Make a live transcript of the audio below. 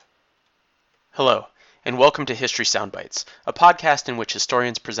Hello, and welcome to History Soundbites, a podcast in which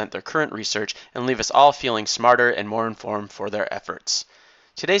historians present their current research and leave us all feeling smarter and more informed for their efforts.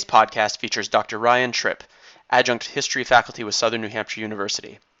 Today's podcast features Dr. Ryan Tripp, adjunct history faculty with Southern New Hampshire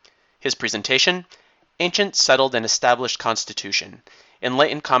University. His presentation, Ancient, Settled, and Established Constitution,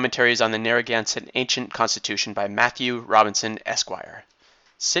 Enlightened Commentaries on the Narragansett Ancient Constitution by Matthew Robinson, Esquire.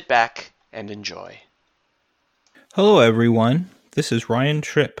 Sit back and enjoy. Hello, everyone. This is Ryan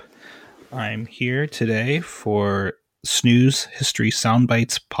Tripp. I'm here today for Snooze History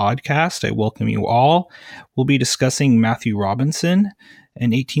Soundbites podcast. I welcome you all. We'll be discussing Matthew Robinson,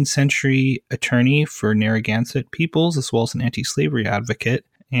 an 18th century attorney for Narragansett peoples, as well as an anti-slavery advocate,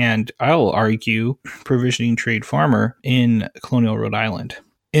 and I'll argue provisioning trade farmer in colonial Rhode Island.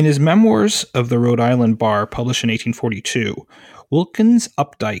 In his Memoirs of the Rhode Island Bar, published in 1842, Wilkins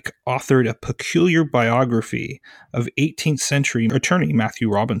Updike authored a peculiar biography of 18th century attorney Matthew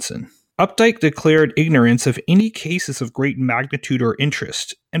Robinson. Updike declared ignorance of any cases of great magnitude or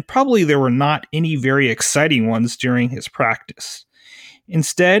interest, and probably there were not any very exciting ones during his practice.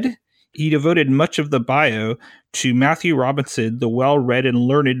 Instead, he devoted much of the bio to Matthew Robinson, the well-read and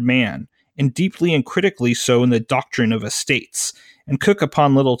learned man, and deeply and critically so in the doctrine of estates, and Coke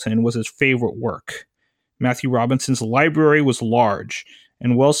upon Littleton was his favorite work. Matthew Robinson's library was large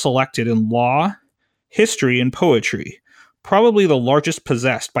and well selected in law, history, and poetry, probably the largest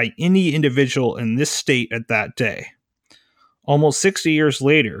possessed by any individual in this state at that day. Almost 60 years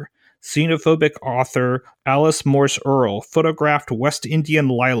later, xenophobic author Alice Morse Earle photographed West Indian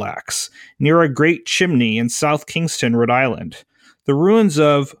lilacs near a great chimney in South Kingston, Rhode Island. The ruins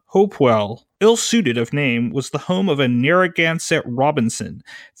of Hopewell, ill-suited of name, was the home of a Narragansett Robinson,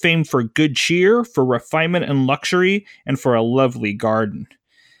 famed for good cheer, for refinement and luxury, and for a lovely garden.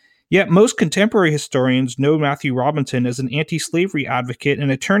 Yet most contemporary historians know Matthew Robinson as an anti-slavery advocate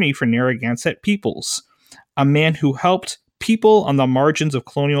and attorney for Narragansett peoples, a man who helped people on the margins of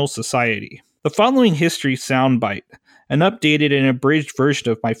colonial society. The following history soundbite, an updated and abridged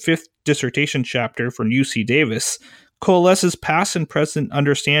version of my 5th dissertation chapter from UC Davis, coalesces past and present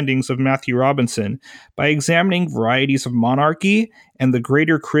understandings of Matthew Robinson by examining varieties of monarchy and the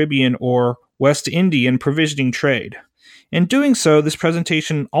Greater Caribbean or West Indian provisioning trade. In doing so, this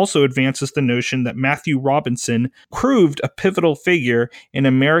presentation also advances the notion that Matthew Robinson proved a pivotal figure in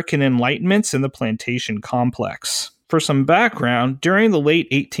American Enlightenments and the plantation complex. For some background, during the late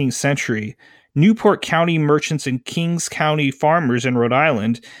 18th century, Newport County merchants and Kings County farmers in Rhode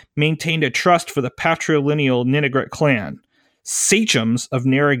Island maintained a trust for the patrilineal Ninigret clan, sachems of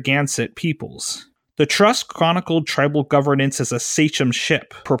Narragansett peoples. The trust chronicled tribal governance as a sachemship,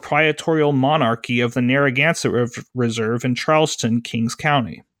 proprietorial monarchy of the Narragansett Reserve in Charleston, Kings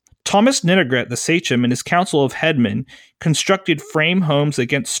County. Thomas Ninigret, the sachem, and his council of headmen constructed frame homes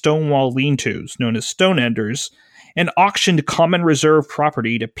against stone wall lean-tos, known as stone-enders, and auctioned common reserve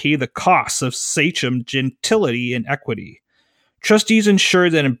property to pay the costs of sachem gentility and equity. Trustees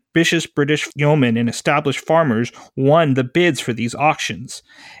ensured that ambitious British yeomen and established farmers won the bids for these auctions,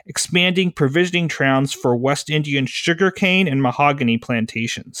 expanding provisioning grounds for West Indian sugarcane and mahogany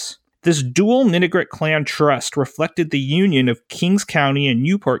plantations. This dual Ninigret clan trust reflected the union of Kings County and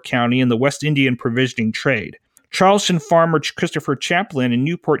Newport County in the West Indian provisioning trade. Charleston farmer Christopher Chaplin and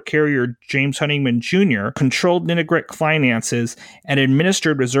Newport carrier James Honeyman Jr. controlled Ninigret finances and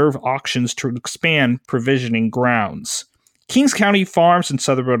administered reserve auctions to expand provisioning grounds. Kings County farms in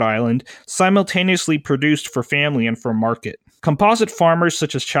southern Rhode Island simultaneously produced for family and for market. Composite farmers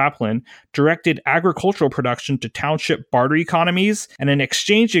such as Chaplin directed agricultural production to township barter economies and an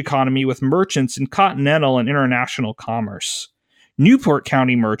exchange economy with merchants in continental and international commerce. Newport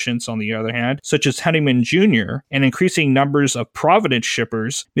County merchants, on the other hand, such as Honeyman Jr. and increasing numbers of Providence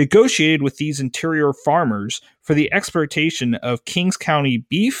shippers, negotiated with these interior farmers for the exportation of Kings County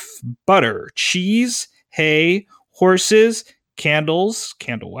beef, butter, cheese, hay, horses, candles,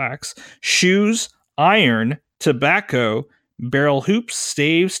 candle wax, shoes, iron, tobacco, barrel hoops,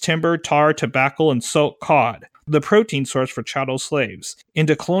 staves, timber, tar, tobacco, and salt cod, the protein source for chattel slaves,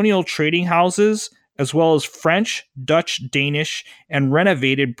 into colonial trading houses, as well as French, Dutch, Danish, and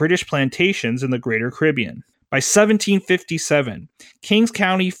renovated British plantations in the Greater Caribbean. By 1757, Kings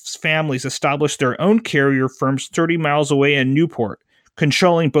County families established their own carrier firms 30 miles away in Newport,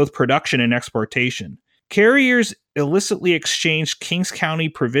 controlling both production and exportation. Carriers illicitly exchanged Kings County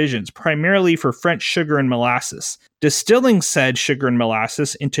provisions, primarily for French sugar and molasses, distilling said sugar and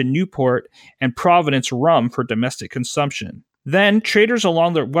molasses into Newport and Providence rum for domestic consumption. Then, traders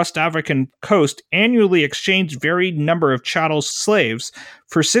along the West African coast annually exchanged varied number of chattel slaves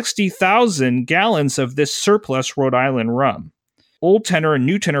for 60,000 gallons of this surplus Rhode Island rum. old tenor and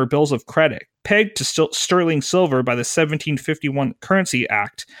new tenor bills of credit, pegged to sterling silver by the 1751 Currency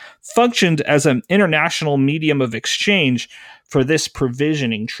Act, functioned as an international medium of exchange for this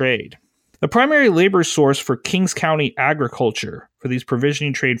provisioning trade. The primary labor source for Kings County agriculture for these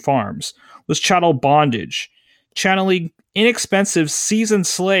provisioning trade farms was chattel bondage, channeling inexpensive seasoned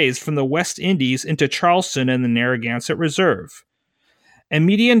slaves from the West Indies into Charleston and the Narragansett Reserve. A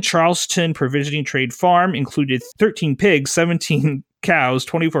median Charleston provisioning trade farm included 13 pigs, 17 cows,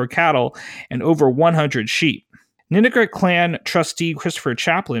 24 cattle, and over 100 sheep. Ninigret clan trustee Christopher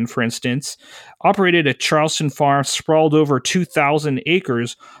Chaplin, for instance, operated a Charleston farm sprawled over 2,000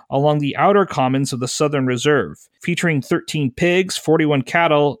 acres along the outer commons of the Southern Reserve, featuring 13 pigs, 41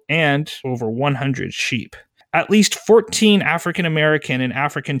 cattle, and over 100 sheep. At least 14 African American and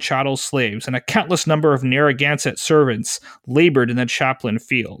African chattel slaves and a countless number of Narragansett servants labored in the Chaplin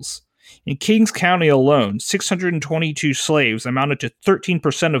fields. In Kings County alone, 622 slaves amounted to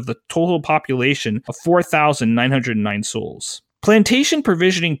 13% of the total population of 4,909 souls. Plantation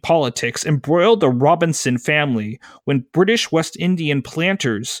provisioning politics embroiled the Robinson family when British West Indian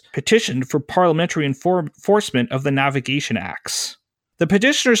planters petitioned for parliamentary enforcement of the Navigation Acts. The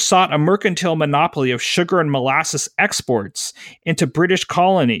petitioners sought a mercantile monopoly of sugar and molasses exports into British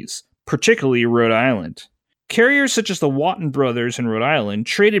colonies, particularly Rhode Island. Carriers such as the Wotton brothers in Rhode Island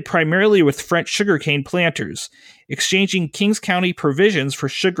traded primarily with French sugarcane planters, exchanging Kings County provisions for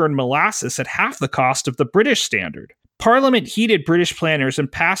sugar and molasses at half the cost of the British standard. Parliament heeded British planters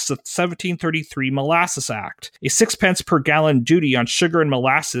and passed the 1733 Molasses Act, a 6 pence per gallon duty on sugar and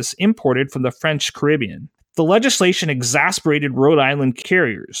molasses imported from the French Caribbean. The legislation exasperated Rhode Island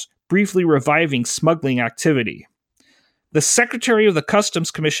carriers, briefly reviving smuggling activity. The Secretary of the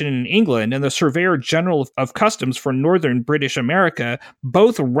Customs Commission in England and the Surveyor General of Customs for Northern British America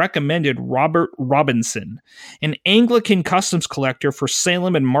both recommended Robert Robinson, an Anglican customs collector for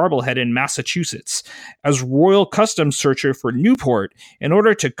Salem and Marblehead in Massachusetts, as royal customs searcher for Newport in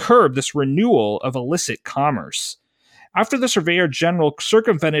order to curb this renewal of illicit commerce. After the Surveyor General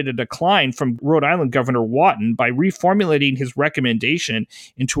circumvented a decline from Rhode Island Governor Wotton by reformulating his recommendation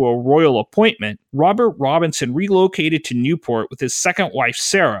into a royal appointment, Robert Robinson relocated to Newport with his second wife,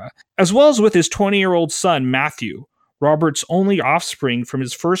 Sarah, as well as with his 20-year-old son, Matthew, Robert's only offspring from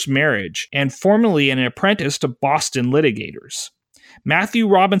his first marriage, and formerly an apprentice to Boston litigators. Matthew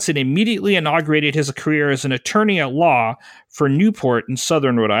Robinson immediately inaugurated his career as an attorney at law for Newport in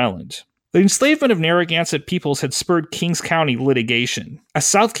southern Rhode Island. The enslavement of Narragansett peoples had spurred Kings County litigation. A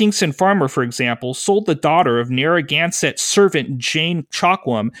South Kingston farmer, for example, sold the daughter of Narragansett servant Jane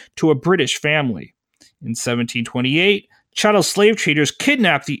Chalkwam to a British family. In 1728, chattel slave traders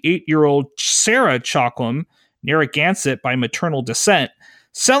kidnapped the 8-year-old Sarah Chalkwam, Narragansett by maternal descent,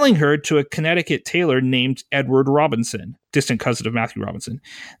 selling her to a Connecticut tailor named Edward Robinson, distant cousin of Matthew Robinson.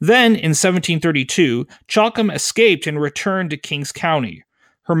 Then, in 1732, Chalkwam escaped and returned to Kings County.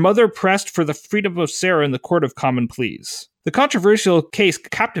 Her mother pressed for the freedom of Sarah in the Court of Common Pleas. The controversial case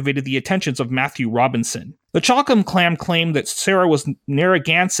captivated the attentions of Matthew Robinson. The Chalkwam clan claimed that Sarah was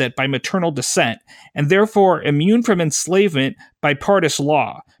Narragansett by maternal descent, and therefore immune from enslavement by Pardis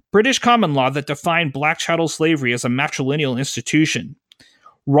law, British common law that defined black chattel slavery as a matrilineal institution.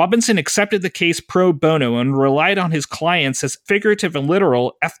 Robinson accepted the case pro bono and relied on his clients as figurative and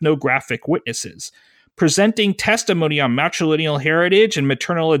literal ethnographic witnesses, presenting testimony on matrilineal heritage and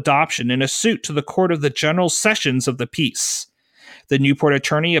maternal adoption in a suit to the Court of the General Sessions of the Peace. The Newport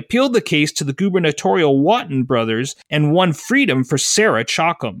attorney appealed the case to the gubernatorial Wotton brothers and won freedom for Sarah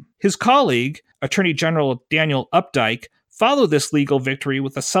Chalkwam. His colleague, Attorney General Daniel Updike, followed this legal victory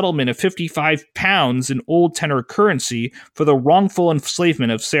with a settlement of 55 pounds in old tenor currency for the wrongful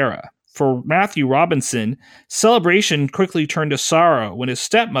enslavement of Sarah. For Matthew Robinson, celebration quickly turned to sorrow when his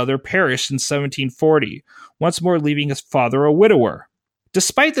stepmother perished in 1740, once more leaving his father a widower.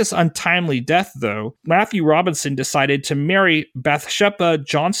 Despite this untimely death, though, Matthew Robinson decided to marry Bathsheba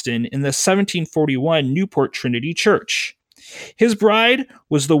Johnston in the 1741 Newport Trinity Church. His bride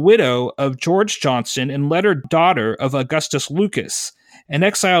was the widow of George Johnston and later daughter of Augustus Lucas, an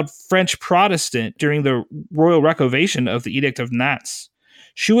exiled French Protestant during the royal revocation of the Edict of Nantes.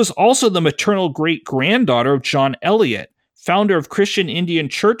 She was also the maternal great-granddaughter of John Eliot, founder of Christian Indian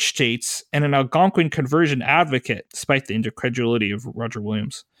church states and an Algonquin conversion advocate, despite the incredulity of Roger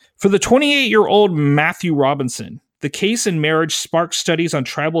Williams. For the 28-year-old Matthew Robinson, the case and marriage sparked studies on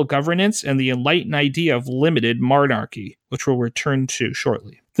tribal governance and the Enlightened idea of limited monarchy, which we'll return to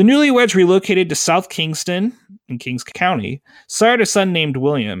shortly. The newlyweds relocated to South Kingston, in Kings County, sired a son named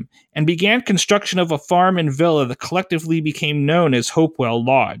William, and began construction of a farm and villa that collectively became known as Hopewell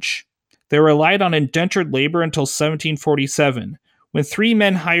Lodge. They relied on indentured labor until 1747, when 3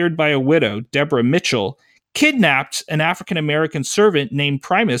 men hired by a widow, Deborah Mitchell, kidnapped an African-American servant named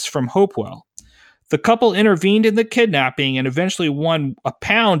Primus from Hopewell. The couple intervened in the kidnapping and eventually won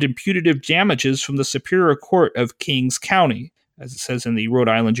 £1 in punitive damages from the Superior Court of Kings County, as it says in the Rhode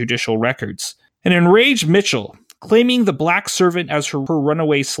Island judicial records. An enraged Mitchell, claiming the black servant as her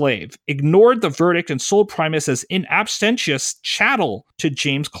runaway slave, ignored the verdict and sold Primus as in absentia chattel to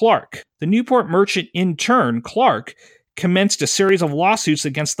James Clark. The Newport merchant, in turn, Clark, commenced a series of lawsuits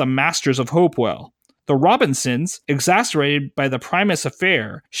against the masters of Hopewell. The Robinsons, exasperated by the Primus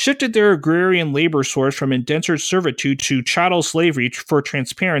affair, shifted their agrarian labor source from indentured servitude to chattel slavery for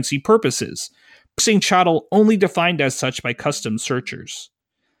transparency purposes, using chattel only defined as such by customs searchers.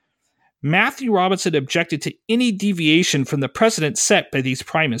 Matthew Robinson objected to any deviation from the precedent set by these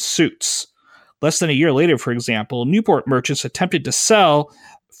Primus suits. Less than a year later, for example, Newport merchants attempted to sell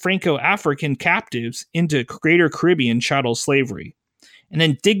Franco-African captives into Greater Caribbean chattel slavery. An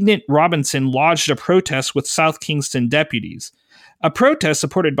indignant Robinson lodged a protest with South Kingston deputies, a protest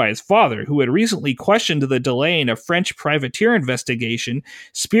supported by his father, who had recently questioned the delay in a French privateer investigation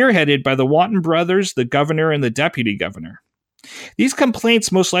spearheaded by the Wanton brothers, the governor, and the deputy governor. These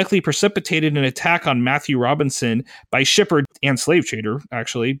complaints most likely precipitated an attack on Matthew Robinson by shipper and slave trader,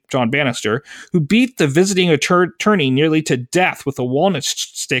 John Bannister, who beat the visiting attorney nearly to death with a walnut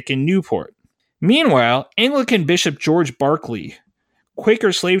stick in Newport. Meanwhile, Anglican Bishop George Barclay,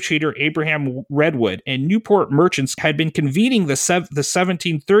 Quaker slave trader Abraham Redwood, and Newport merchants had been convening the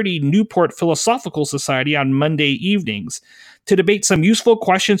 1730 Newport Philosophical Society on Monday evenings to debate some useful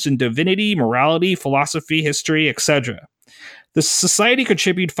questions in divinity, morality, philosophy, history, etc. The society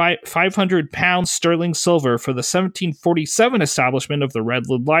contributed £500 sterling silver for the 1747 establishment of the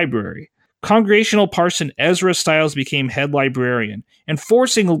Redwood Library. Congregational parson Ezra Stiles became head librarian,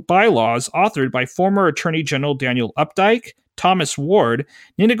 enforcing bylaws authored by former Attorney General Daniel Updike, Thomas Ward,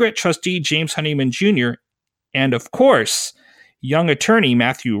 Ninigret trustee James Honeyman Jr., and, of course, young attorney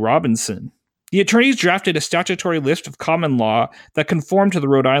Matthew Robinson. The attorneys drafted a statutory list of common law that conformed to the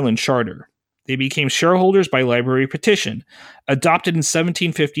Rhode Island Charter. They became shareholders by library petition, adopted in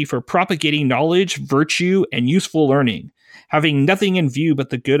 1750 for propagating knowledge, virtue, and useful learning, having nothing in view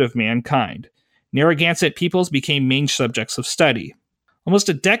but the good of mankind. Narragansett peoples became main subjects of study. Almost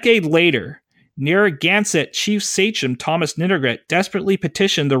a decade later, Narragansett Chief Sachem Thomas Ninigret desperately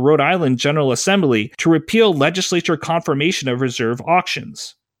petitioned the Rhode Island General Assembly to repeal legislature confirmation of reserve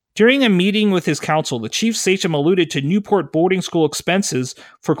auctions. During a meeting with his council, the Chief Sachem alluded to Newport boarding school expenses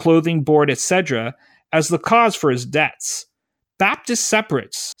for clothing, board, etc. as the cause for his debts. Baptist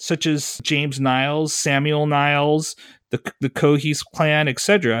separates, such as James Niles, Samuel Niles, the Cohees clan,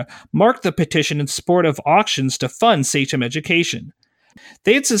 etc., marked the petition in support of auctions to fund Sachem education.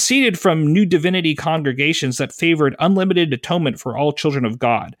 They had seceded from New Divinity congregations that favored unlimited atonement for all children of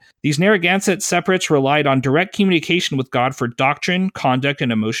God. These Narragansett separates relied on direct communication with God for doctrine, conduct,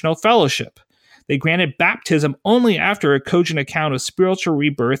 and emotional fellowship. They granted baptism only after a cogent account of spiritual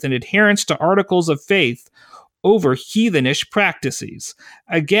rebirth and adherence to articles of faith over heathenish practices.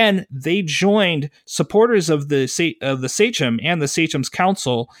 Again, they joined supporters of the Sachem and the Sachem's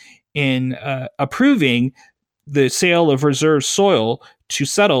council in approving the sale of reserve soil to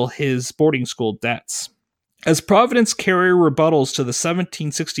settle his boarding school debts. As Providence carrier rebuttals to the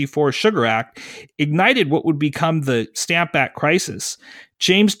 1764 Sugar Act ignited what would become the Stamp Act crisis,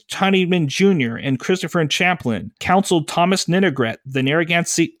 James Honeyman Jr. and Christopher Champlin counseled Thomas Ninigret, the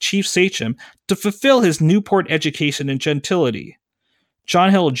Narragansett Chief Sachem, to fulfill his Newport education and gentility.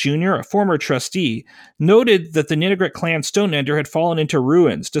 John Hill Jr., a former trustee, noted that the Ninigret clan Stoneender had fallen into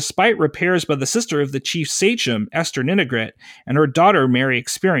ruins, despite repairs by the sister of the chief sachem, Esther Ninigret, and her daughter, Mary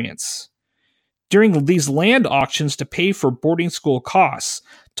Experience. During these land auctions to pay for boarding school costs,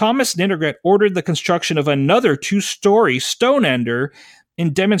 Thomas Ninigret ordered the construction of another 2-story Stoneender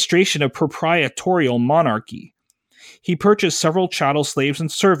in demonstration of proprietorial monarchy. He purchased several chattel slaves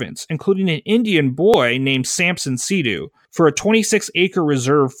and servants, including an Indian boy named Samson Sidhu, for a 26-acre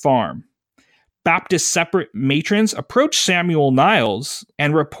reserve farm. Baptist separate matrons approached Samuel Niles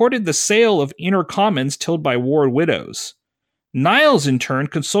and reported the sale of inner commons tilled by ward widows. Niles, in turn,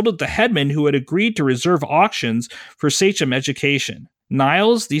 consulted the headman who had agreed to reserve auctions for Sachem education.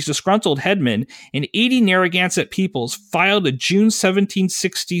 Niles, these disgruntled headmen, and 80 Narragansett peoples filed a June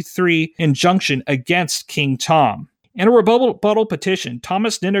 1763 injunction against King Tom. In a rebuttal petition,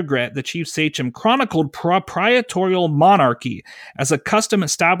 Thomas Ninigret, the chief sachem, chronicled proprietorial monarchy as a custom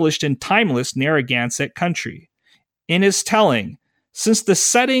established in timeless Narragansett country. In his telling, since the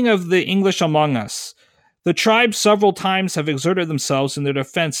setting of the English among us, the tribes several times have exerted themselves in their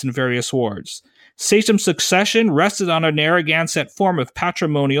defense in various wars. Sachem succession rested on a Narragansett form of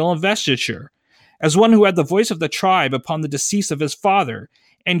patrimonial investiture, as one who had the voice of the tribe upon the decease of his father,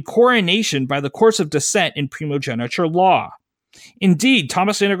 and coronation by the course of descent in primogeniture law. Indeed,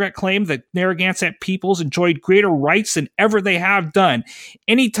 Thomas Innerget claimed that Narragansett peoples enjoyed greater rights than ever they have done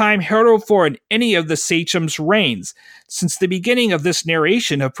any time heretofore in any of the sachems' reigns, since the beginning of this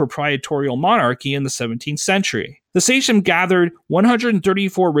narration of proprietorial monarchy in the 17th century. The sachem gathered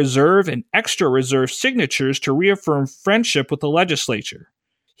 134 reserve and extra reserve signatures to reaffirm friendship with the legislature.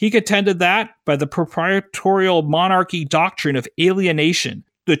 He contended that, by the proprietorial monarchy doctrine of alienation,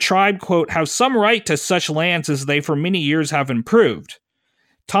 the tribe, quote, have some right to such lands as they for many years have improved.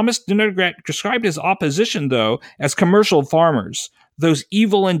 Thomas Innerget described his opposition, though, as commercial farmers. Those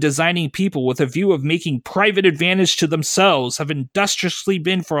evil and designing people with a view of making private advantage to themselves have industriously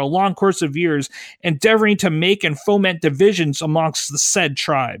been for a long course of years endeavoring to make and foment divisions amongst the said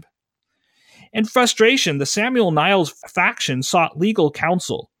tribe. In frustration, the Samuel Niles faction sought legal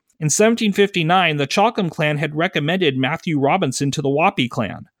counsel. In 1759, the Chalcombe clan had recommended Matthew Robinson to the Wappy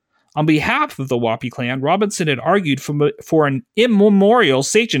clan. On behalf of the Wappy clan, Robinson had argued for an immemorial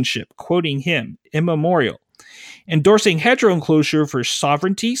sachemship, quoting him, immemorial, endorsing hedgerow enclosure for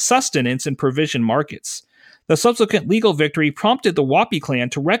sovereignty, sustenance, and provision markets. The subsequent legal victory prompted the Wappy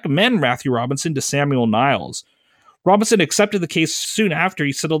clan to recommend Matthew Robinson to Samuel Niles. Robinson accepted the case soon after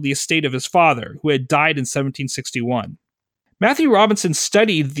he settled the estate of his father, who had died in 1761. Matthew Robinson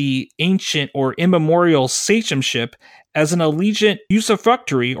studied the ancient or immemorial sachemship as an allegiant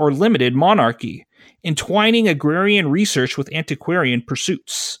usufructuary or limited monarchy, entwining agrarian research with antiquarian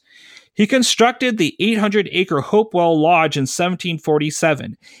pursuits. He constructed the 800-acre Hopewell Lodge in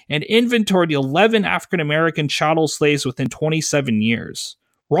 1747 and inventoried 11 African-American chattel slaves within 27 years.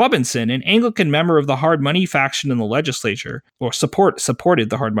 Robinson, an Anglican member of the Hard Money faction in the legislature, or supported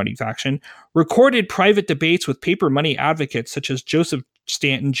the Hard Money faction, recorded private debates with paper money advocates such as Joseph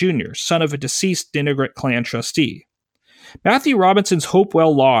Stanton Jr., son of a deceased Innerget clan trustee. Matthew Robinson's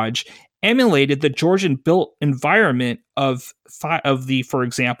Hopewell Lodge emulated the Georgian-built environment of the, for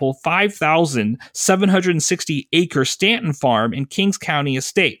example, 5,760-acre Stanton Farm in Kings County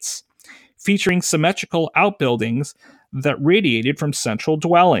estates, featuring symmetrical outbuildings that radiated from central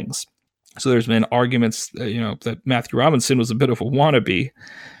dwellings. So there's been arguments, that Matthew Robinson was a bit of a wannabe.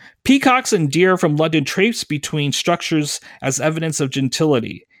 Peacocks and deer from London traipse between structures as evidence of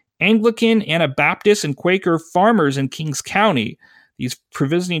gentility. Anglican, Anabaptist, and Quaker farmers in Kings County, these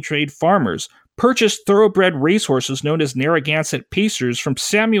provisioning trade farmers, purchased thoroughbred racehorses known as Narragansett Pacers from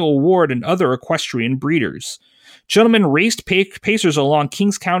Samuel Ward and other equestrian breeders. Gentlemen raced pacers along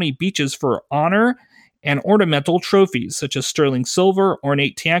Kings County beaches for honor and ornamental trophies, such as sterling silver,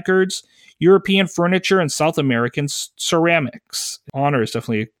 ornate tankards, European furniture, and South American ceramics. Honor is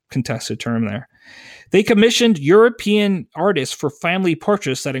definitely a contested term there. They commissioned European artists for family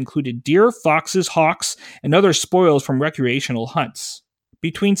portraits that included deer, foxes, hawks, and other spoils from recreational hunts.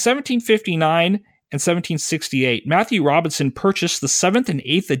 Between 1759 and 1768, Matthew Robinson purchased the 7th and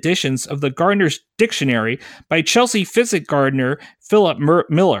 8th editions of the Gardener's Dictionary by Chelsea physic gardener Philip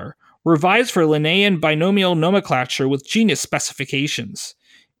Miller, revised for Linnaean binomial nomenclature with genus specifications.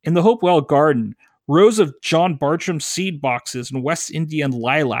 In the Hopewell Garden, rows of John Bartram seed boxes and West Indian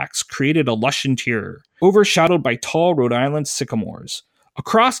lilacs created a lush interior, overshadowed by tall Rhode Island sycamores.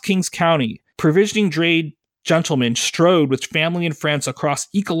 Across Kings County, provisioning trade gentlemen strode with family and friends across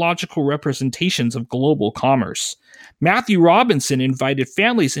ecological representations of global commerce. Matthew Robinson invited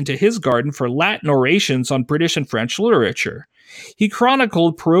families into his garden for Latin orations on British and French literature. He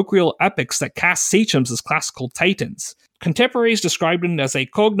chronicled parochial epics that cast sachems as classical titans. Contemporaries described him as a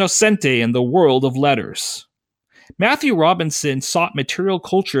cognoscente in the world of letters. Matthew Robinson sought material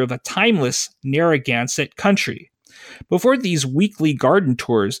culture of a timeless Narragansett country. Before these weekly garden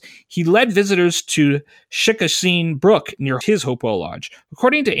tours, he led visitors to Chickaseen Brook near his Hopewell Lodge.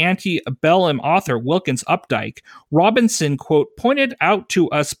 According to antebellum author Wilkins Updike, Robinson, quote, pointed out to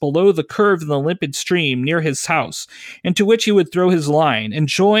us below the curve in the limpid stream near his house, into which he would throw his line,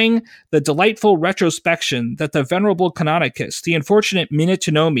 enjoying the delightful retrospection that the venerable Canonicus, the unfortunate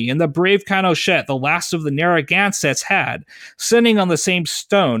Minnetonomi, and the brave Canonchet, the last of the Narragansetts, had, sitting on the same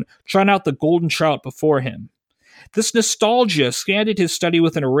stone, drawn out the golden trout before him. This nostalgia scanned his study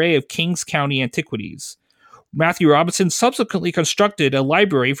with an array of Kings County antiquities. Matthew Robinson subsequently constructed a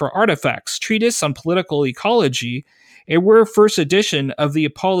library for artifacts, treatise on political ecology, a rare first edition of the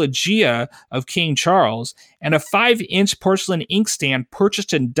Apologia of King Charles, and a 5-inch porcelain inkstand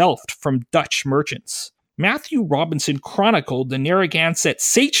purchased in Delft from Dutch merchants. Matthew Robinson chronicled the Narragansett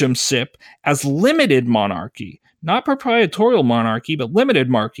sachemship as limited monarchy, not proprietorial monarchy, but limited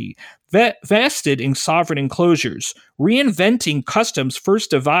monarchy, vested in sovereign enclosures, reinventing customs first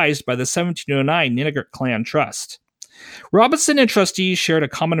devised by the 1709 Ninigret Clan Trust. Robinson and trustees shared a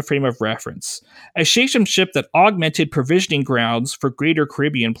common frame of reference, a sachem ship that augmented provisioning grounds for greater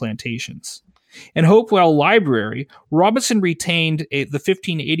Caribbean plantations. In Hopewell Library, Robinson retained the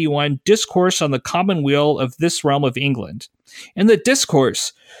 1581 Discourse on the Commonweal of this Realm of England. In the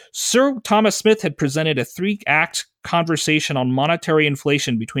discourse, Sir Thomas Smith had presented a three-act conversation on monetary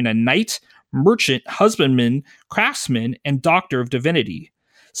inflation between a knight, merchant, husbandman, craftsman, and doctor of divinity.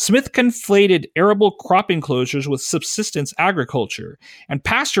 Smith conflated arable crop enclosures with subsistence agriculture and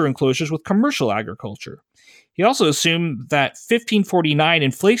pasture enclosures with commercial agriculture. He also assumed that 1549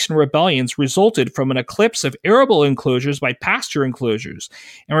 inflation rebellions resulted from an eclipse of arable enclosures by pasture enclosures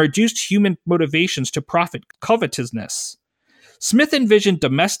and reduced human motivations to profit covetousness. Smith envisioned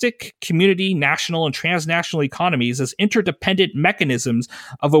domestic, community, national, and transnational economies as interdependent mechanisms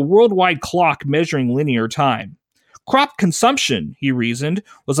of a worldwide clock measuring linear time. Crop consumption, he reasoned,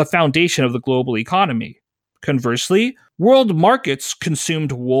 was a foundation of the global economy. Conversely, world markets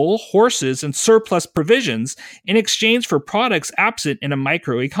consumed wool, horses, and surplus provisions in exchange for products absent in a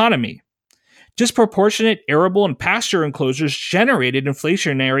microeconomy. Disproportionate arable and pasture enclosures generated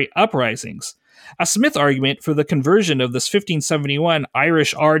inflationary uprisings. A Smith argument for the conversion of this 1571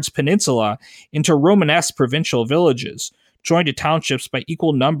 Irish Ards Peninsula into Romanesque provincial villages, joined to townships by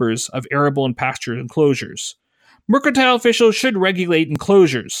equal numbers of arable and pasture enclosures. Mercantile officials should regulate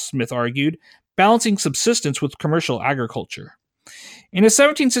enclosures, Smith argued, balancing subsistence with commercial agriculture. In a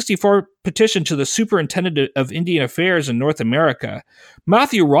 1764 petition to the Superintendent of Indian Affairs in North America,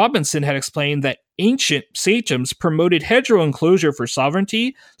 Matthew Robinson had explained that ancient sachems promoted hedgerow enclosure for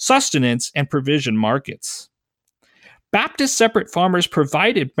sovereignty, sustenance, and provision markets. Baptist separate farmers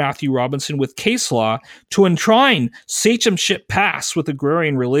provided Matthew Robinson with case law to enshrine sachemship pass with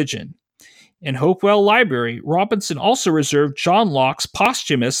agrarian religion. In Hopewell Library, Robinson also reserved John Locke's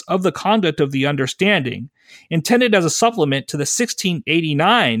posthumous Of the Conduct of the Understanding, intended as a supplement to the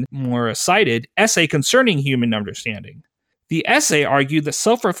 1689, more cited, essay concerning human understanding. The essay argued that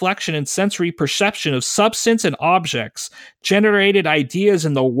self-reflection and sensory perception of substance and objects generated ideas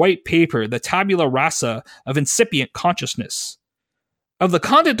in the white paper, the tabula rasa of incipient consciousness. Of the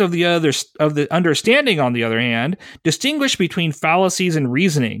content of the understanding, on the other hand, distinguished between fallacies and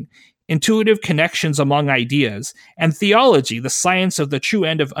reasoning, intuitive connections among ideas, and theology, the science of the true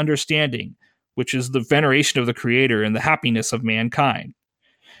end of understanding, which is the veneration of the Creator and the happiness of mankind.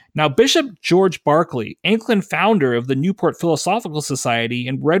 Now, Bishop George Berkeley, Anglican founder of the Newport Philosophical Society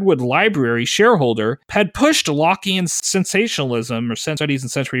and Redwood Library shareholder, had pushed Lockean sensationalism, or sense studies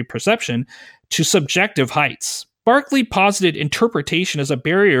and sensory perception, to subjective heights. Berkeley posited interpretation as a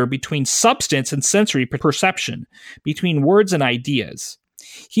barrier between substance and sensory perception, between words and ideas.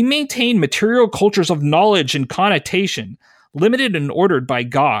 He maintained material cultures of knowledge and connotation, limited and ordered by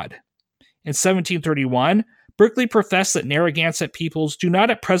God. In 1731, Berkeley professed that Narragansett peoples do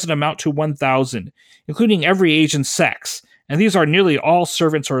not at present amount to 1,000, including every age and sex, and these are nearly all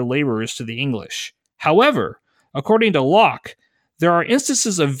servants or laborers to the English. However, according to Locke, there are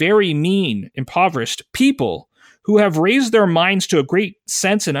instances of very mean, impoverished people who have raised their minds to a great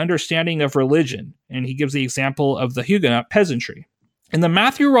sense and understanding of religion, and he gives the example of the Huguenot peasantry. In the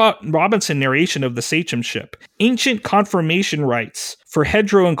Matthew Robinson narration of the sachemship, ancient confirmation rites for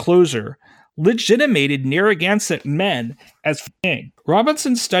hedgerow enclosure legitimated Narragansett men as king.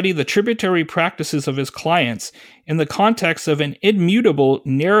 Robinson studied the tributary practices of his clients in the context of an immutable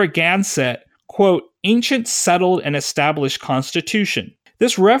Narragansett, quote, ancient settled and established constitution.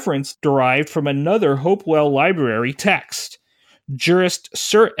 This reference derived from another Hopewell Library text, Jurist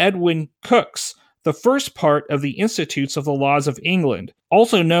Sir Edwin Coke's the first part of the Institutes of the Laws of England,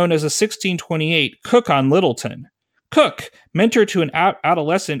 also known as the 1628 Coke on Littleton. Coke, mentor to an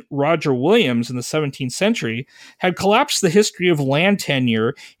adolescent Roger Williams in the 17th century, had collapsed the history of land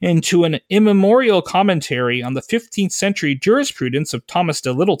tenure into an immemorial commentary on the 15th century jurisprudence of Thomas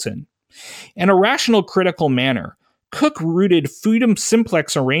de Littleton. In a rational critical manner, Coke rooted freedom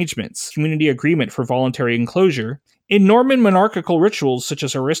simplex arrangements, community agreement for voluntary enclosure, in Norman monarchical rituals such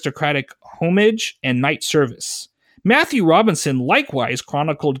as aristocratic homage and knight service. Matthew Robinson likewise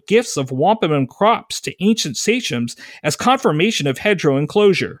chronicled gifts of wampum crops to ancient sachems as confirmation of hedgerow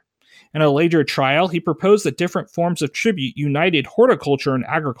enclosure. In a later trial, he proposed that different forms of tribute united horticulture and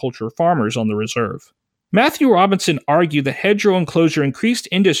agriculture farmers on the reserve. Matthew Robinson argued that hedgerow enclosure increased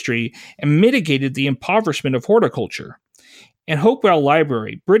industry and mitigated the impoverishment of horticulture. In Hopewell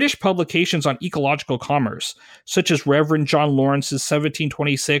Library, British publications on ecological commerce, such as Reverend John Lawrence's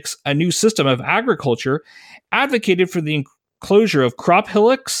 1726 A New System of Agriculture, advocated for the enclosure of crop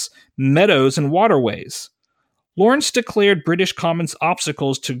hillocks, meadows, and waterways. Lawrence declared British Commons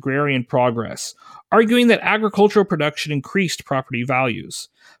obstacles to agrarian progress, arguing that agricultural production increased property values.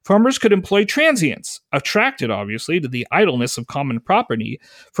 Farmers could employ transients, attracted obviously to the idleness of common property,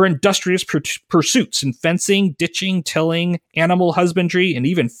 for industrious pursuits in fencing, ditching, tilling, animal husbandry, and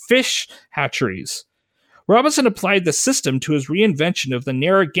even fish hatcheries. Robinson applied the system to his reinvention of the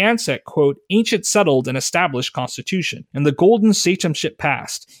Narragansett, quote, ancient settled and established constitution, and the golden sachemship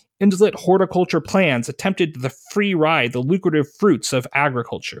passed. Indolent horticulture plans attempted to free ride the lucrative fruits of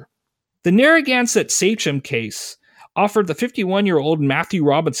agriculture. The Narragansett sachem case offered the 51-year-old Matthew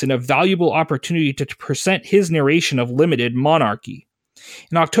Robinson a valuable opportunity to present his narration of limited monarchy.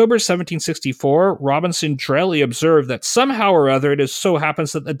 In October 1764, Robinson drily observed that somehow or other it so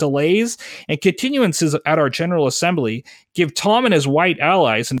happens that the delays and continuances at our General Assembly give Tom and his white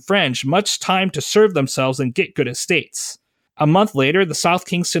allies and French much time to serve themselves and get good estates. A month later, the South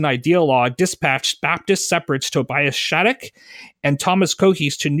Kingston Ideologue dispatched Baptist separates Tobias Shattuck and Thomas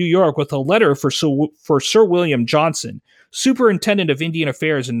Cohese to New York with a letter for Sir William Johnson, Superintendent of Indian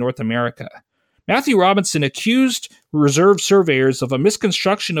Affairs in North America. Matthew Robinson accused reserve surveyors of a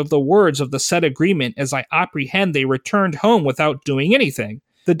misconstruction of the words of the said agreement, as I apprehend they returned home without doing anything.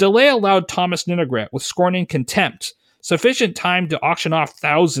 The delay allowed Thomas Ninigret, with scorn and contempt, sufficient time to auction off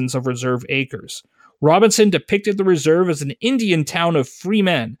thousands of reserve acres. Robinson depicted the reserve as an Indian town of free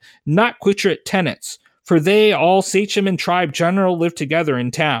men, not quitrate tenants, for they, all sachem and tribe general, lived together in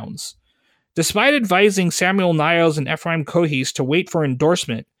towns. Despite advising Samuel Niles and Ephraim Cohese to wait for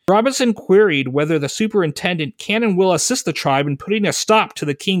endorsement, Robinson queried whether the superintendent can and will assist the tribe in putting a stop to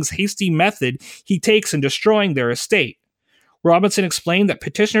the king's hasty method he takes in destroying their estate. Robinson explained that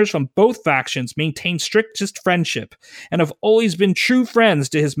petitioners from both factions maintain strictest friendship and have always been true friends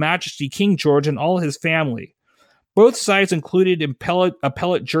to His Majesty King George and all his family. Both sides included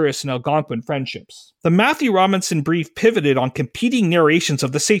appellate jurists and Algonquin friendships. The Matthew Robinson brief pivoted on competing narrations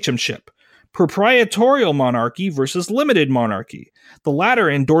of the sachemship: proprietorial monarchy versus limited monarchy, the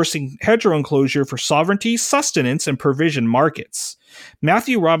latter endorsing hedgerow enclosure for sovereignty, sustenance, and provision markets.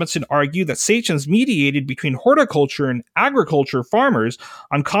 Matthew Robinson argued that sachems mediated between horticulture and agriculture farmers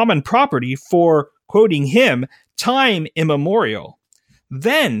on common property for, quoting him, time immemorial.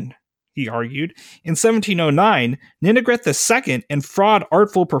 Then, he argued, in 1709, Ninigret II and fraud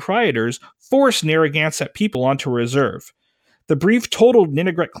artful proprietors forced Narragansett people onto a reserve. The brief totaled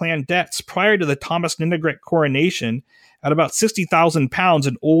Ninigret clan debts prior to the Thomas Ninigret coronation at about £60,000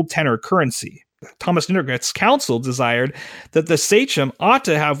 in old tenor currency. Thomas Ninigret's council desired that the sachem ought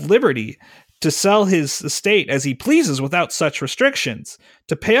to have liberty to sell his estate as he pleases without such restrictions,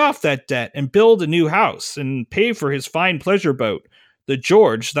 to pay off that debt and build a new house and pay for his fine pleasure boat, the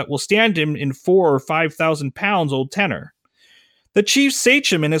George, that will stand him in £4,000 or £5,000 old tenor. The chief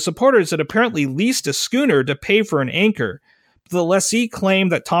sachem and his supporters had apparently leased a schooner to pay for an anchor, but the lessee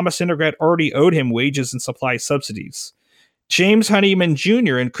claimed that Thomas Ninigret already owed him wages and supply subsidies. James Honeyman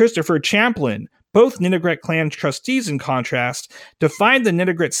Jr. and Christopher Champlin, both Ninigret clan trustees in contrast, defined the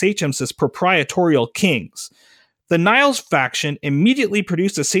Ninigret sachems as proprietorial kings. The Niles faction immediately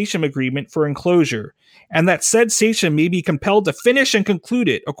produced a sachem agreement for enclosure, and that said sachem may be compelled to finish and conclude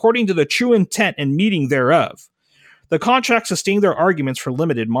it according to the true intent and meaning thereof. The contract sustained their arguments for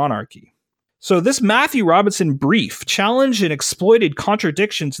limited monarchy. So this Matthew Robinson brief challenged and exploited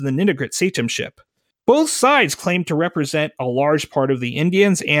contradictions in the Ninigret sachemship. Both sides claimed to represent a large part of the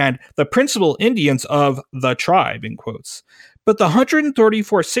Indians and the principal Indians of the tribe, in quotes. But the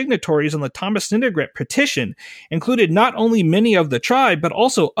 134 signatories on the Thomas Ninigret petition included not only many of the tribe, but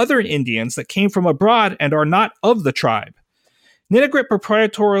also other Indians that came from abroad and are not of the tribe. Ninigret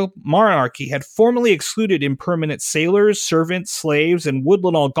proprietorial monarchy had formally excluded impermanent sailors, servants, slaves, and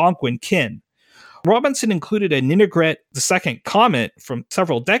woodland Algonquin kin. Robinson included a Ninigret II comment from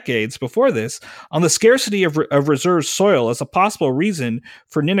several decades before this on the scarcity of reserve soil as a possible reason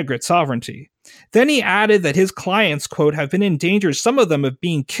for Ninigret sovereignty. Then he added that his clients, quote, have been in danger, some of them, of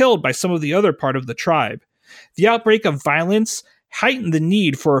being killed by some of the other part of the tribe. The outbreak of violence heightened the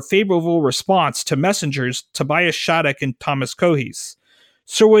need for a favorable response to messengers Tobias Shattuck and Thomas Cohese.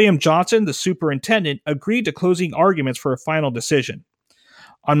 Sir William Johnson, the superintendent, agreed to closing arguments for a final decision.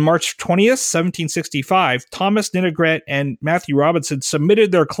 On March 20th, 1765, Thomas Ninigret and Matthew Robinson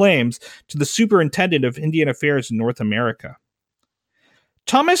submitted their claims to the Superintendent of Indian Affairs in North America.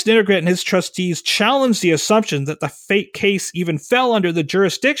 Thomas Ninigret and his trustees challenged the assumption that the fate case even fell under the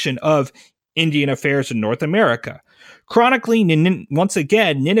jurisdiction of Indian Affairs in North America, chronicling once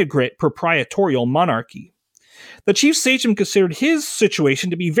again Ninigret proprietorial monarchy. The chief sachem considered his situation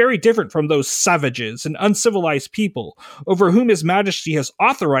to be very different from those savages and uncivilized people over whom his majesty has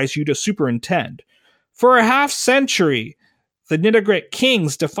authorized you to superintend. For a half century, the Ninigret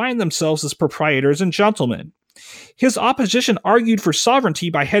kings defined themselves as proprietors and gentlemen. His opposition argued for sovereignty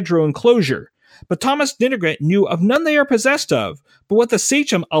by hedgerow enclosure, but Thomas Ninigret knew of none they are possessed of, but what the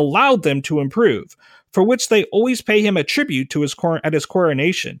sachem allowed them to improve, for which they always pay him a tribute to at his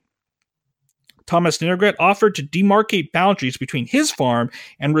coronation. Thomas Ninigret offered to demarcate boundaries between his farm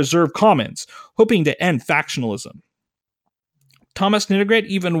and reserve commons, hoping to end factionalism. Thomas Ninigret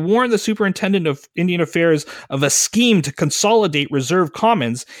even warned the superintendent of Indian Affairs of a scheme to consolidate reserve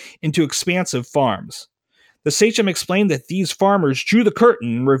commons into expansive farms. The sachem explained that these farmers drew the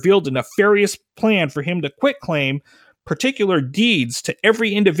curtain and revealed a nefarious plan for him to quitclaim particular deeds to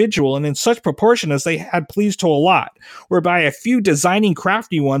every individual and in such proportion as they had pleased to allot, whereby a few designing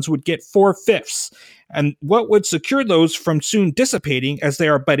crafty ones would get 4/5, and what would secure those from soon dissipating, as they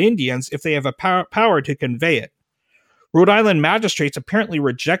are but Indians if they have a power to convey it. Rhode Island magistrates apparently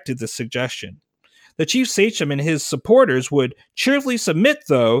rejected this suggestion. The chief sachem and his supporters would cheerfully submit,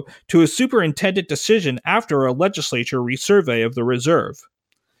 though, to a superintendent decision after a legislature resurvey of the reserve.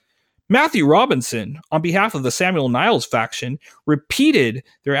 Matthew Robinson, on behalf of the Samuel Niles faction, repeated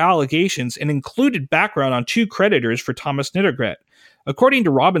their allegations and included background on two creditors for Thomas Ninigret. According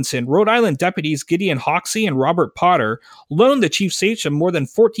to Robinson, Rhode Island deputies Gideon Hoxie and Robert Potter loaned the chief sachem more than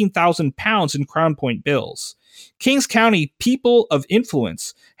 £14,000 in Crown Point bills. Kings County people of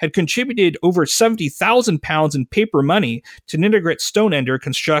influence had contributed over £70,000 in paper money to Ninigret Stoneender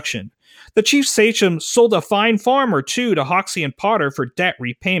construction. The chief sachem sold a fine farm or two to Hoxie and Potter for debt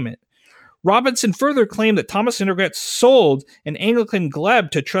repayment. Robinson further claimed that Thomas Ninigret sold an Anglican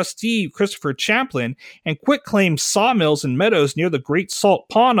glebe to trustee Christopher Champlin and quitclaimed sawmills and meadows near the Great Salt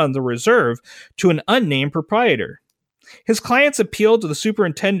Pond on the reserve to an unnamed proprietor. His clients appealed to the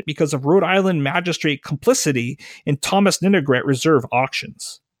superintendent because of Rhode Island magistrate complicity in Thomas Ninigret reserve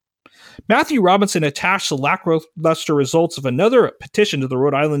auctions. Matthew Robinson attached the lackluster results of another petition to the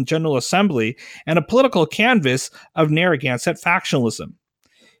Rhode Island General Assembly and a political canvass of Narragansett factionalism.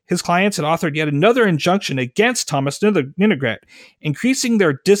 His clients had authored yet another injunction against Thomas Ninigret, increasing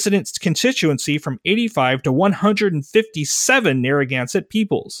their dissident constituency from 85 to 157 Narragansett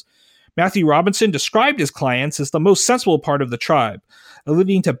peoples. Matthew Robinson described his clients as the most sensible part of the tribe,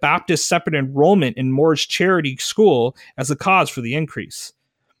 alluding to Baptist separate enrollment in Moore's charity school as a cause for the increase.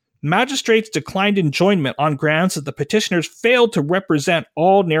 Magistrates declined enjoinment on grounds that the petitioners failed to represent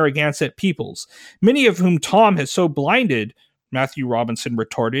all Narragansett peoples, many of whom Tom had so blinded, Matthew Robinson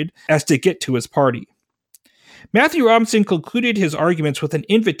retorted, as to get to his party. Matthew Robinson concluded his arguments with an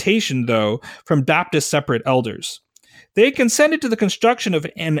invitation, though, from Baptist separate elders. They had consented to the construction of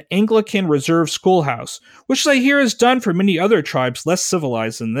an Anglican reserve schoolhouse, which they hear is done for many other tribes less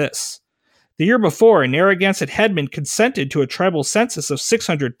civilized than this. The year before, a Narragansett headman consented to a tribal census of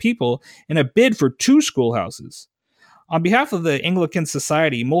 600 people in a bid for 2 schoolhouses. On behalf of the Anglican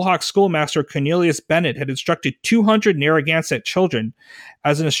Society, Mohawk schoolmaster Cornelius Bennett had instructed 200 Narragansett children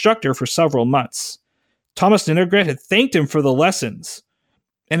as an instructor for several months. Thomas Ninigret had thanked him for the lessons.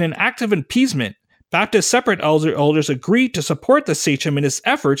 In an act of appeasement, Baptist separate elders agreed to support the sachem in his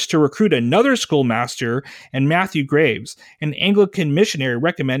efforts to recruit another schoolmaster and Matthew Graves, an Anglican missionary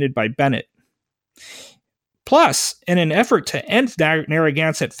recommended by Bennett. Plus, in an effort to end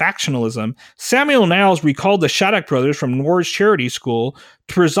Narragansett factionalism, Samuel Niles recalled the Shattuck brothers from Moore's Charity School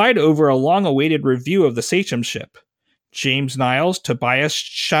to preside over a long-awaited review of the sachemship. James Niles, Tobias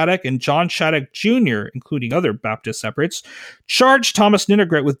Shattuck, and John Shattuck Jr., including other Baptist separates, charged Thomas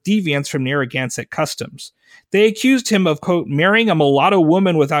Ninigret with deviance from Narragansett customs. They accused him of, quote, marrying a mulatto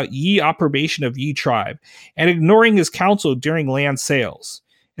woman without ye approbation of ye tribe, and ignoring his counsel during land sales.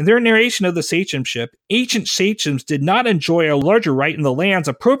 In their narration of the sachemship, ancient sachems did not enjoy a larger right in the lands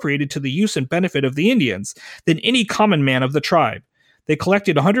appropriated to the use and benefit of the Indians than any common man of the tribe. They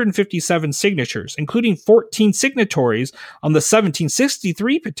collected 157 signatures, including 14 signatories on the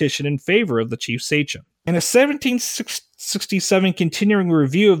 1763 petition in favor of the chief sachem. In a 1767 continuing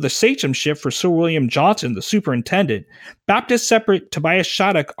review of the sachemship for Sir William Johnson, the superintendent, Baptist separate Tobias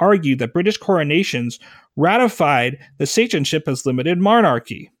Shattuck argued that British coronations ratified the sachemship as limited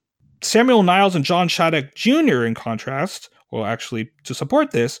monarchy. Samuel Niles and John Shattuck Jr., in contrast, well, actually, to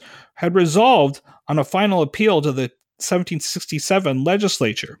support this, had resolved on a final appeal to the 1767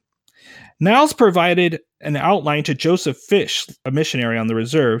 legislature. Niles provided an outline to Joseph Fish, a missionary on the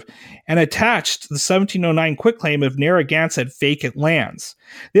reserve, and attached the 1709 quitclaim of Narragansett vacant lands.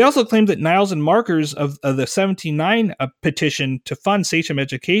 They also claimed that Niles and markers of the 1709 petition to fund sachem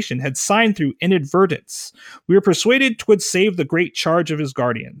education had signed through inadvertence. We were persuaded 'twould save the great charge of his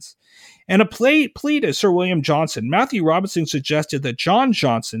guardians. And a plea to Sir William Johnson, Matthew Robinson suggested that John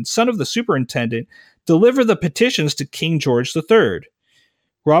Johnson, son of the superintendent, deliver the petitions to King George III.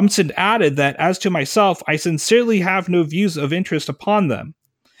 Robinson added that, as to myself, I sincerely have no views of interest upon them,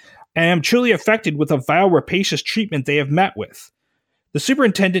 and am truly affected with the vile rapacious treatment they have met with. The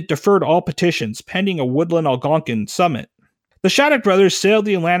superintendent deferred all petitions, pending a woodland Algonquin summit. The Shattuck brothers sailed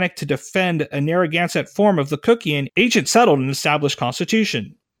the Atlantic to defend a Narragansett form of the Cookian ancient settled and established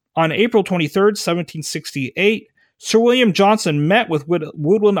constitution. On April 23, 1768, Sir William Johnson met with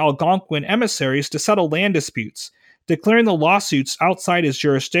woodland Algonquin emissaries to settle land disputes, declaring the lawsuits outside his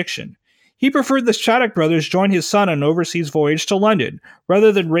jurisdiction. He preferred the Shattuck brothers join his son on an overseas voyage to London,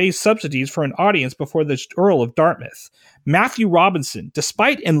 rather than raise subsidies for an audience before the Earl of Dartmouth. Matthew Robinson,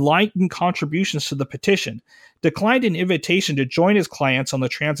 despite enlightened contributions to the petition, declined an invitation to join his clients on the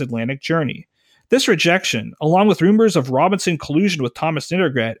transatlantic journey. This rejection, along with rumors of Robinson collusion with Thomas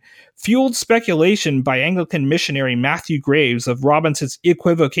Nittergret, fueled speculation by Anglican missionary Matthew Graves of Robinson's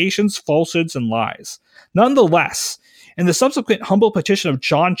equivocations, falsehoods, and lies. Nonetheless, in the subsequent humble petition of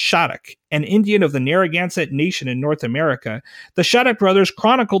John Shattuck, an Indian of the Narragansett Nation in North America, the Shattuck brothers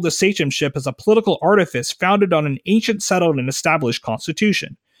chronicled the sachemship as a political artifice founded on an ancient settled and established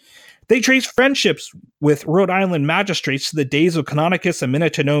constitution. They traced friendships with Rhode Island magistrates to the days of Canonicus and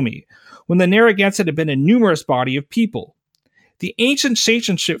Minnetonomy, when the Narragansett had been a numerous body of people. The ancient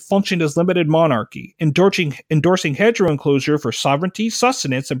sachemship functioned as limited monarchy, endorsing hedgerow enclosure for sovereignty,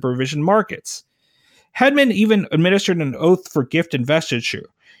 sustenance, and provision markets. Headmen even administered an oath for gift investiture.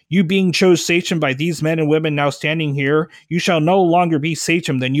 You being chose sachem by these men and women now standing here, you shall no longer be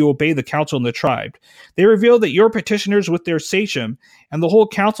sachem than you obey the council and the tribe. They revealed that your petitioners with their sachem, and the whole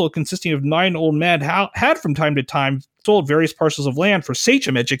council consisting of 9 old men, had from time to time sold various parcels of land for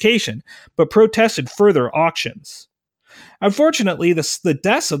sachem education, but protested further auctions. Unfortunately, the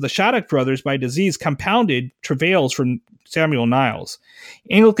deaths of the Shattuck brothers by disease compounded travails from Samuel Niles.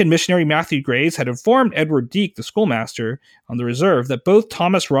 Anglican missionary Matthew Graves had informed Edward Deake, the schoolmaster on the reserve, that both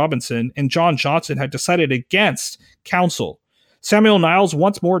Thomas Robinson and John Johnson had decided against counsel. Samuel Niles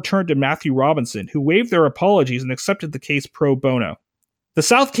once more turned to Matthew Robinson, who waived their apologies and accepted the case pro bono. The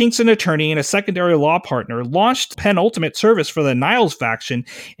South Kingston attorney and a secondary law partner launched penultimate service for the Niles faction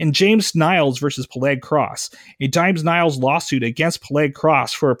in James Niles versus Peleg Cross, a James Niles lawsuit against Peleg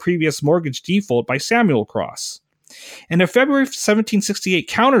Cross for a previous mortgage default by Samuel Cross. In a February 1768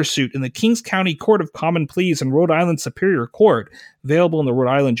 countersuit in the Kings County Court of Common Pleas and Rhode Island Superior Court, available in the Rhode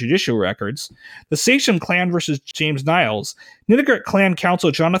Island judicial records, the Sachem clan versus James Niles, Nittergret clan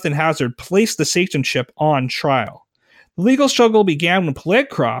counsel Jonathan Hazard placed the sachemship on trial. The legal struggle began when Peleg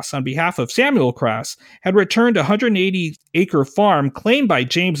Cross, on behalf of Samuel Cross, had returned a 180-acre farm claimed by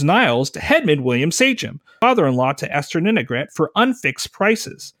James Niles to headman William Sachem, father-in-law to Esther Nittergret, for unfixed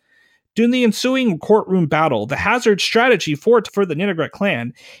prices. During the ensuing courtroom battle, the Hazard strategy for the Nittergret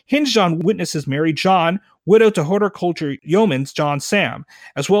clan hinged on witnesses Mary John, widow to horticulture yeomans John Sam,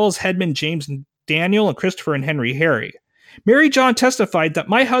 as well as headmen James Daniel and Christopher and Henry Harry. Mary John testified that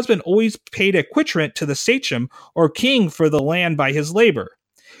my husband always paid a quitrent to the sachem or king for the land by his labor.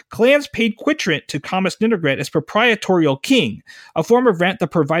 Clans paid quitrent to Thomas Nittergret as proprietorial king, a form of rent that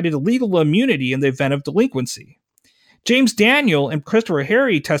provided legal immunity in the event of delinquency. James Daniel and Christopher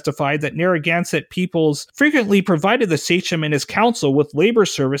Harry testified that Narragansett peoples frequently provided the sachem and his council with labor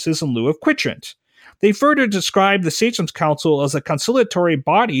services in lieu of quitrent. They further described the sachem's council as a conciliatory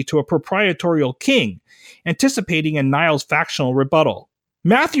body to a proprietorial king, anticipating a Niles factional rebuttal.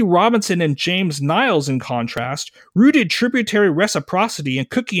 Matthew Robinson and James Niles, in contrast, rooted tributary reciprocity in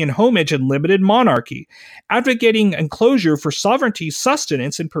Cookian homage and limited monarchy, advocating enclosure for sovereignty,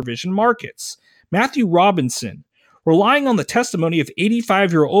 sustenance, and provision markets. Matthew Robinson, relying on the testimony of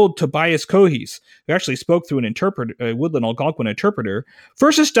 85-year-old Tobias Cohys, who actually spoke through an interpreter, a woodland Algonquin interpreter,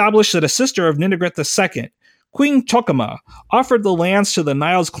 first established that a sister of Nittergret II, Queen Tokama, offered the lands to the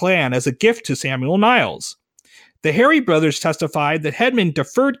Niles clan as a gift to Samuel Niles. The Harry brothers testified that headmen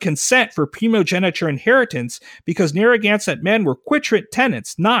deferred consent for primogeniture inheritance because Narragansett men were quitrent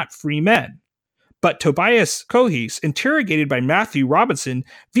tenants, not free men. But Tobias Cohys, interrogated by Matthew Robinson,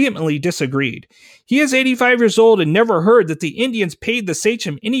 vehemently disagreed. He is 85 years old and never heard that the Indians paid the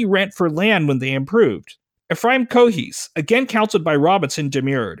sachem any rent for land when they improved. Ephraim Cohys, again counseled by Robinson,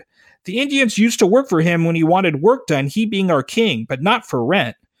 demurred. The Indians used to work for him when he wanted work done, he being our king, but not for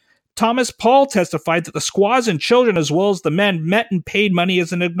rent. Thomas Paul testified that the squaws and children as well as the men met and paid money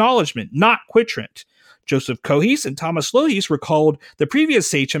as an acknowledgement, not quitrent. Joseph Cohese and Thomas Lohes recalled the previous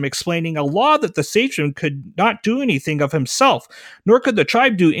sachem explaining a law that the sachem could not do anything of himself, nor could the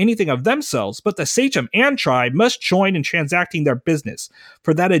tribe do anything of themselves, but the sachem and tribe must join in transacting their business,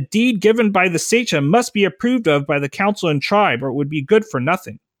 for that a deed given by the sachem must be approved of by the council and tribe, or it would be good for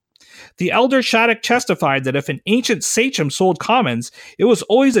nothing. The elder Shattuck testified that if an ancient sachem sold commons, it was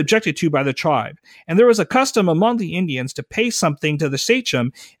always objected to by the tribe, and there was a custom among the Indians to pay something to the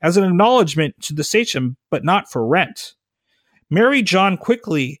sachem as an acknowledgement to the sachem, but not for rent. Mary John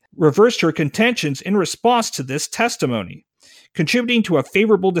quickly reversed her contentions in response to this testimony, contributing to a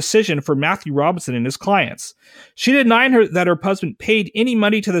favorable decision for Matthew Robinson and his clients. She denied that her husband paid any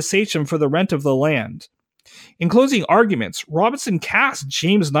money to the sachem for the rent of the land. In closing arguments, Robinson cast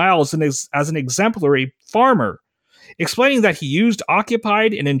James Niles as an exemplary farmer, explaining that he used,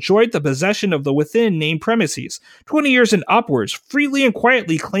 occupied, and enjoyed the possession of the within named premises, 20 years and upwards, freely and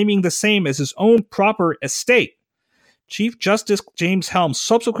quietly claiming the same as his own proper estate. Chief Justice James Helms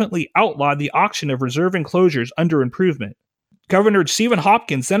subsequently outlawed the auction of reserve enclosures under improvement. Governor Stephen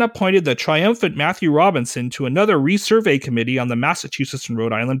Hopkins then appointed the triumphant Matthew Robinson to another resurvey committee on the Massachusetts and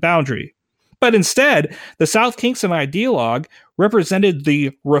Rhode Island boundary. But instead, the South Kingston ideologue represented the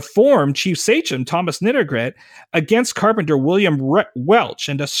reformed Chief Sachem Thomas Ninnegret against Carpenter William Welch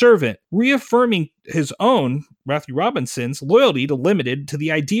and a servant, reaffirming his own, Matthew Robinson's, loyalty to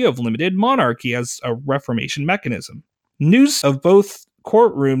the idea of limited monarchy as a reformation mechanism. News of both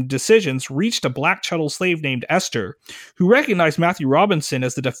courtroom decisions reached a black chattel slave named Esther, who recognized Matthew Robinson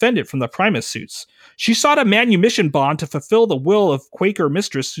as the defendant from the Primus suits. She sought a manumission bond to fulfill the will of Quaker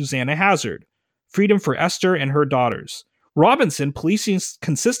mistress Susanna Hazard, freedom for Esther and her daughters. Robinson, policing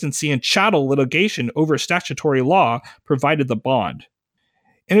consistency in chattel litigation over statutory law, provided the bond.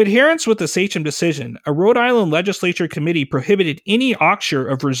 In adherence with the Sachem decision, a Rhode Island legislature committee prohibited any auction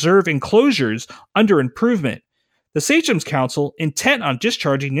of reserve enclosures under improvement. The Sachem's Council, intent on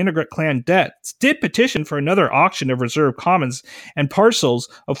discharging Ninnegret clan debts, did petition for another auction of reserve commons and parcels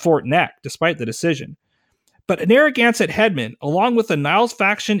of Fort Neck, despite the decision. But Narragansett headmen, along with the Niles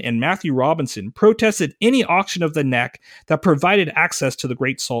faction and Matthew Robinson, protested any auction of the Neck that provided access to the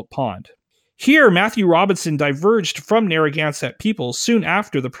Great Salt Pond. Here, Matthew Robinson diverged from Narragansett people soon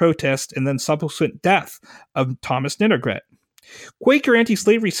after the protest and then subsequent death of Thomas Ninnegret. Quaker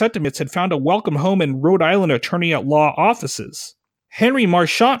anti-slavery sentiments had found a welcome home in Rhode Island attorney-at-law offices. Henry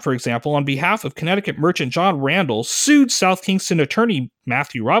Marchant, for example, on behalf of Connecticut merchant John Randall, sued South Kingston attorney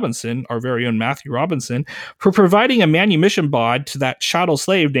Matthew Robinson, our very own Matthew Robinson, for providing a manumission bond to that chattel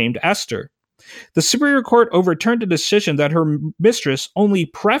slave named Esther. The Superior Court overturned a decision that her mistress only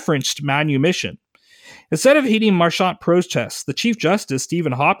preferenced manumission. Instead of heeding Marchant protests, the Chief Justice,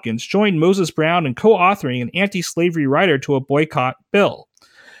 Stephen Hopkins, joined Moses Brown in co-authoring an anti-slavery rider to a boycott bill.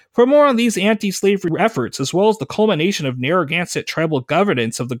 For more on these anti-slavery efforts, as well as the culmination of Narragansett tribal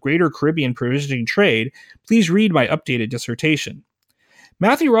governance of the Greater Caribbean provisioning trade, please read my updated dissertation.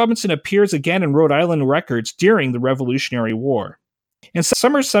 Matthew Robinson appears again in Rhode Island records during the Revolutionary War. In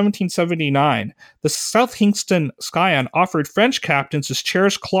summer 1779, the South Kingston Scion offered French captains his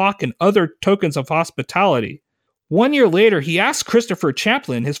cherished clock and other tokens of hospitality. 1 year later, he asked Christopher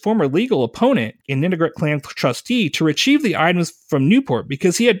Champlin, his former legal opponent and Ninnegret clan trustee, to retrieve the items from Newport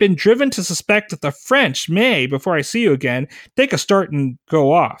because he had been driven to suspect that the French may, before I see you again, take a start and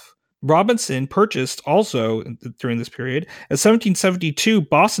go off. Robinson purchased also, during this period, a 1772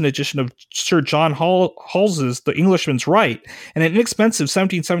 Boston edition of Sir John Hall's The Englishman's Right, and an inexpensive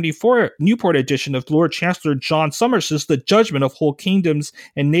 1774 Newport edition of Lord Chancellor John Somers's The Judgment of Whole Kingdoms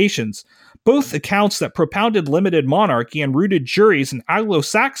and Nations, both accounts that propounded limited monarchy and rooted juries in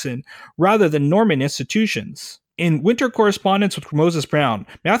Anglo-Saxon rather than Norman institutions. In winter correspondence with Moses Brown,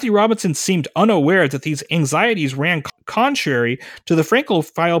 Matthew Robinson seemed unaware that these anxieties ran contrary to the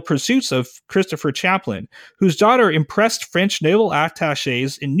Francophile pursuits of Christopher Champlin, whose daughter impressed French naval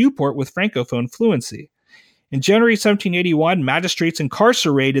attachés in Newport with Francophone fluency. In January 1781, magistrates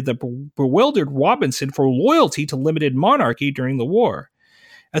incarcerated the bewildered Robinson for loyalty to limited monarchy during the war.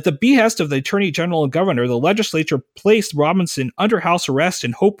 At the behest of the Attorney General and Governor, the legislature placed Robinson under house arrest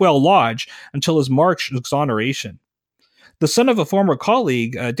in Hopewell Lodge until his March exoneration. The son of a former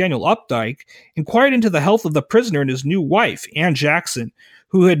colleague, Daniel Updike, inquired into the health of the prisoner and his new wife, Anne Jackson,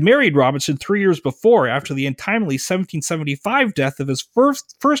 who had married Robinson 3 years before after the untimely 1775 death of his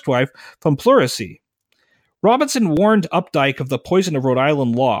first wife, from pleurisy. Robinson warned Updike of the poison of Rhode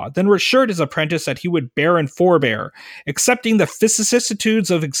Island law, then assured his apprentice that he would bear and forbear, accepting the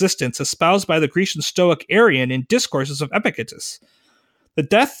vicissitudes of existence espoused by the Grecian Stoic Arian in Discourses of Epictetus. The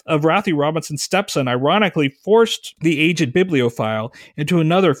death of Matthew Robinson's stepson ironically forced the aged bibliophile into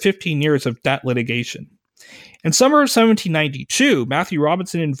another 15 years of debt litigation. In summer of 1792, Matthew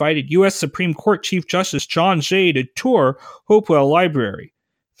Robinson invited U.S. Supreme Court Chief Justice John Jay to tour Hopewell Library.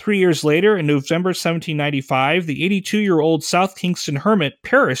 3 years later, in November 1795, the 82-year-old South Kingston hermit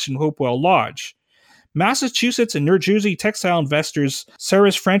perished in Hopewell Lodge. Massachusetts and New Jersey textile investors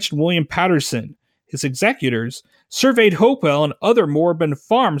Cyrus French and William Patterson, his executors, surveyed Hopewell and other moribund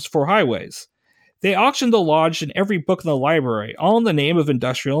farms for highways. They auctioned the lodge and every book in the library, all in the name of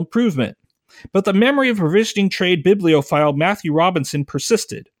industrial improvement. But the memory of provisioning trade bibliophile Matthew Robinson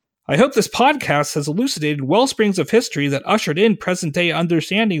persisted. I hope this podcast has elucidated wellsprings of history that ushered in present-day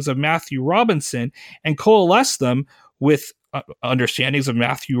understandings of Matthew Robinson and coalesced them with understandings of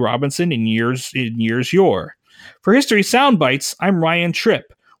Matthew Robinson in years yore. For History Soundbites, I'm Ryan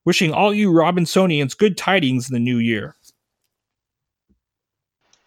Tripp, wishing all you Robinsonians good tidings in the new year.